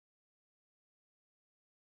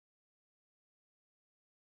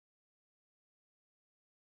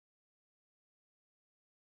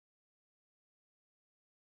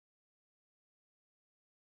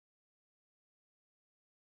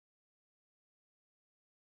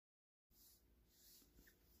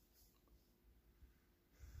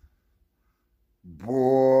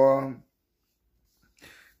Boy,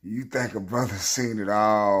 you think a brother seen it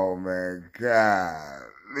all, man. God,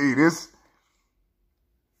 this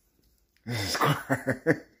is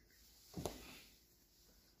crazy.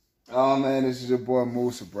 Oh, man, this is your boy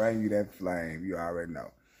Moose to bring you that flame. You already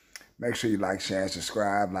know. Make sure you like, share, and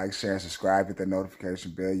subscribe. Like, share, and subscribe. Hit that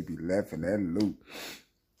notification bell. You be left in that loop.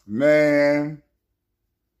 Man,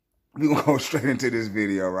 we gonna go straight into this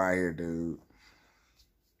video right here, dude.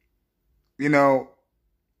 You know,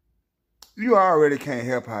 you already can't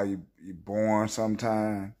help how you're born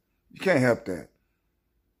sometimes. You can't help that.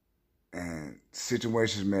 And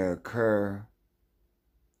situations may occur.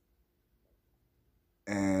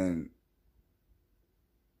 And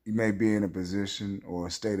you may be in a position or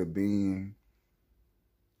a state of being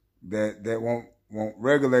that won't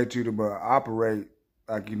regulate you to operate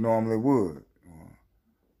like you normally would,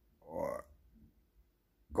 or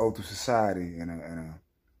go through society in a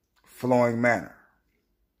flowing manner.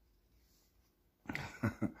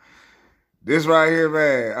 This right here,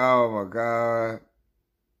 man. Oh my God.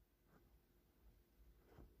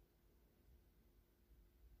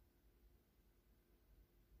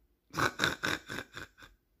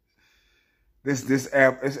 This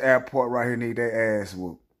airport right here need their ass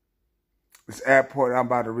whooped. This airport I'm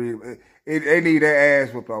about to read, they need their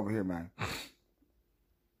ass whooped over here, man.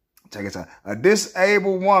 Check this out. A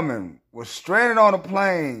disabled woman was stranded on a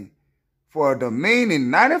plane for a demeaning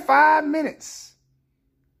 95 minutes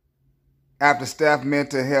after staff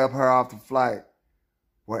meant to help her off the flight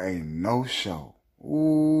were a no-show.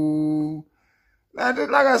 Ooh. Like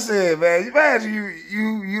I said, man, imagine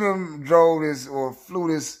you done drove this or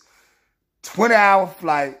flew this 20-hour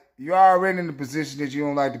flight. You're already in the position that you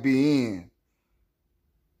don't like to be in.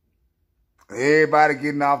 Everybody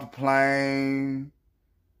getting off the plane.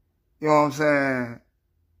 You know what I'm saying?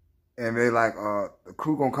 And they like, the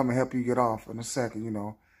crew gonna come and help you get off in a second, you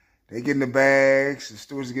know. They getting the bags, the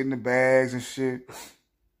stewards getting the bags and shit.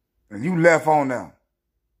 And you left on them.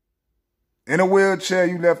 In a wheelchair,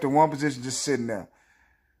 you left in one position just sitting there.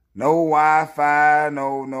 No Wi-Fi,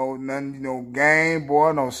 no nothing, no Game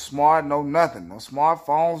Boy, no smart, no nothing. No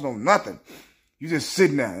smartphones, no nothing. You just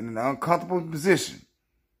sitting there in an uncomfortable position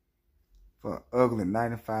for an ugly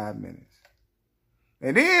 95 minutes.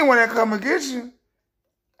 And then when they come and get you,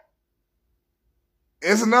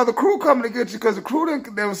 it's another crew coming to get you, because the crew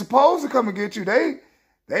they were supposed to come and get you, they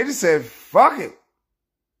just said, fuck it.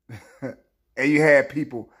 And you had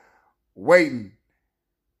people waiting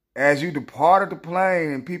as you departed the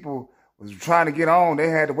plane, and people was trying to get on. They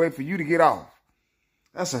had to wait for you to get off.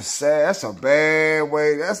 That's a bad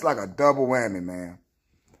way. That's like a double whammy, man.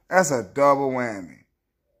 That's a double whammy.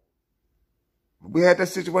 We had that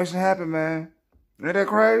situation happen, man. Ain't that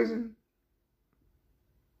crazy?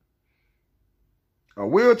 A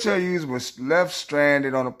wheelchair user was left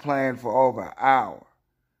stranded on a plane for over an hour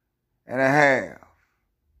and a half,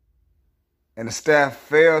 and the staff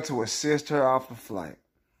failed to assist her off the flight.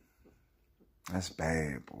 That's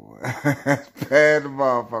bad, boy. That's bad, the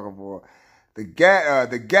motherfucker, boy. The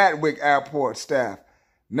Gatwick Airport staff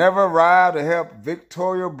never arrived to help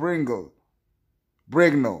Victoria Brignall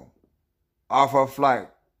off her flight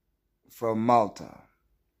from Malta.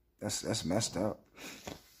 That's messed up.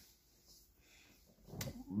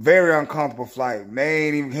 Very uncomfortable flight. They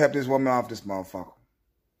ain't even helped this woman off this motherfucker.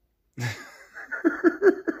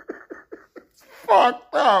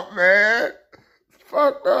 Fucked up, man.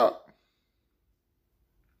 Fucked up.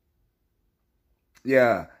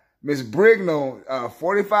 Yeah. Miss Brignall,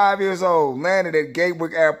 45 years old, landed at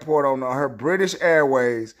Gatwick Airport on her British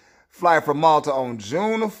Airways flight from Malta on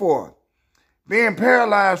June the 4th. Being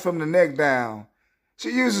paralyzed from the neck down,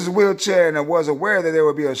 she uses a wheelchair and was aware that there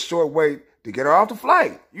would be a short wait to get her off the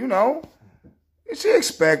flight, you know. She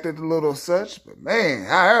expected a little such, but man,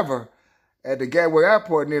 however, at the Gatwick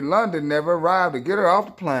Airport near London, never arrived to get her off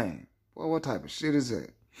the plane. Boy, what type of shit is that?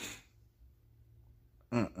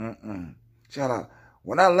 Shout out.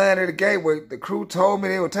 When I landed at Gatwick, the crew told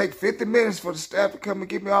me it would take 50 minutes for the staff to come and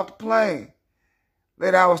get me off the plane.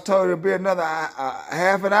 Later, I was told it would be another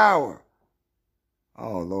half an hour.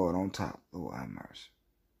 Oh, Lord, on top. Lord, have mercy.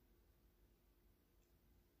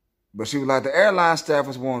 But she was like, the airline staff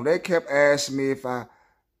was warm. They kept asking me if I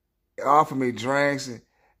offered me drinks,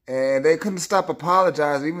 and they couldn't stop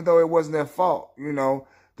apologizing, even though it wasn't their fault. You know,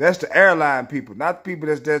 that's the airline people, not the people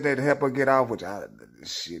that's designated to help her get off, which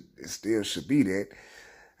it still should be that.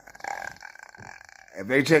 If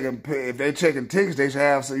they checking tickets, they should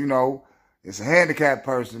have, so you know, it's a handicapped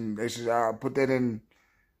person. They should put that in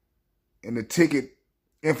the ticket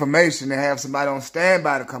information and have somebody on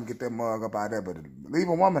standby to come get that mug up out there. But leave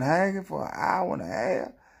a woman hanging for an hour and a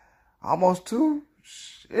half, almost 2,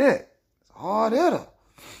 shit, it's a hard hitter.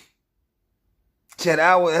 Shit,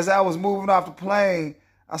 as I was moving off the plane,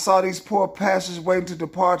 I saw these poor passengers waiting to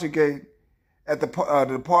departure gate at the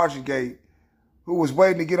departure gate, who was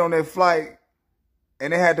waiting to get on their flight,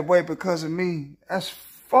 and they had to wait because of me. That's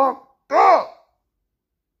fucked up.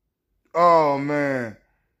 Oh man.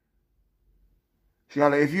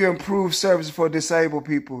 If you improve services for disabled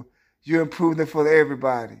people, you improve them for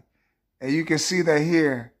everybody. And you can see that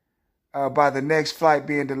here by the next flight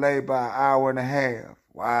being delayed by an hour and a half.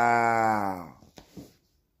 Wow.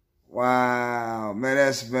 Wow. Man,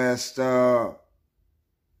 that's messed up.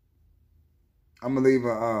 I'm going to leave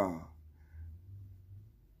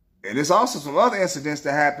and there's also some other incidents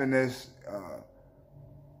that happened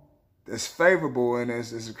that's favorable and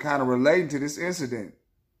is kind of relating to this incident.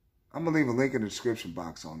 I'm going to leave a link in the description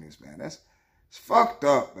box on this, man. It's fucked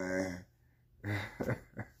up, man.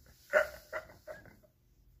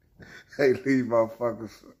 Hey, leave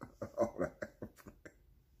motherfuckers. Oh, man,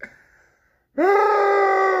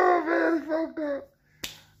 it's fucked up.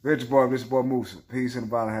 Rich boy Musa. Peace and the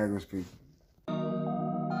violent haggers, people.